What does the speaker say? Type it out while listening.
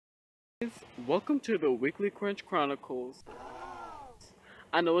Welcome to the Weekly Crunch Chronicles.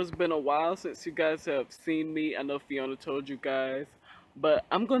 I know it's been a while since you guys have seen me. I know Fiona told you guys, but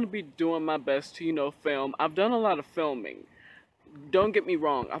I'm going to be doing my best to, film. I've done a lot of filming. Don't get me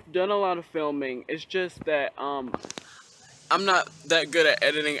wrong, I've done a lot of filming. It's just that I'm not that good at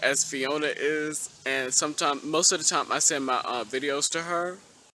editing as Fiona is, and most of the time I send my videos to her.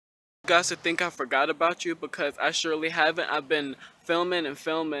 You guys to think I forgot about you, because I surely haven't. I've been filming and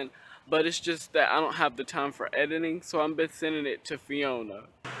filming, but it's just that I don't have the time for editing, so I've been sending it to Fiona.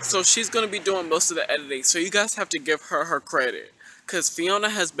 So she's going to be doing most of the editing, so you guys have to give her her credit, because Fiona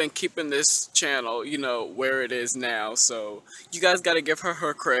has been keeping this channel, where it is now, so you guys got to give her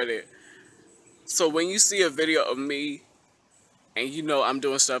her credit. So when you see a video of me, and I'm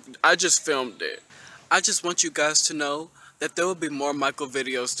doing stuff, I just filmed it. I just want you guys to know that there will be more Michael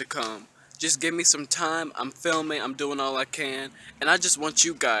videos to come. Just give me some time. I'm filming, I'm doing all I can, and I just want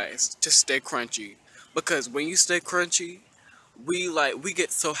you guys to stay crunchy, because when you stay crunchy, we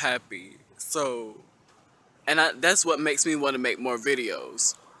get so happy. So, and that's what makes me want to make more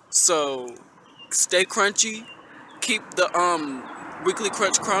videos. So, stay crunchy. Keep the Weekly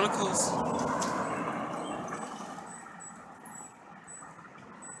Crunch Chronicles.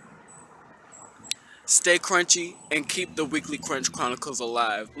 Stay crunchy and keep the Weekly Crunch Chronicles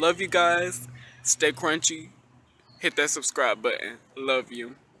alive. Love you guys. Stay crunchy. Hit that subscribe button. Love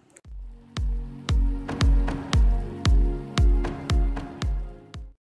you.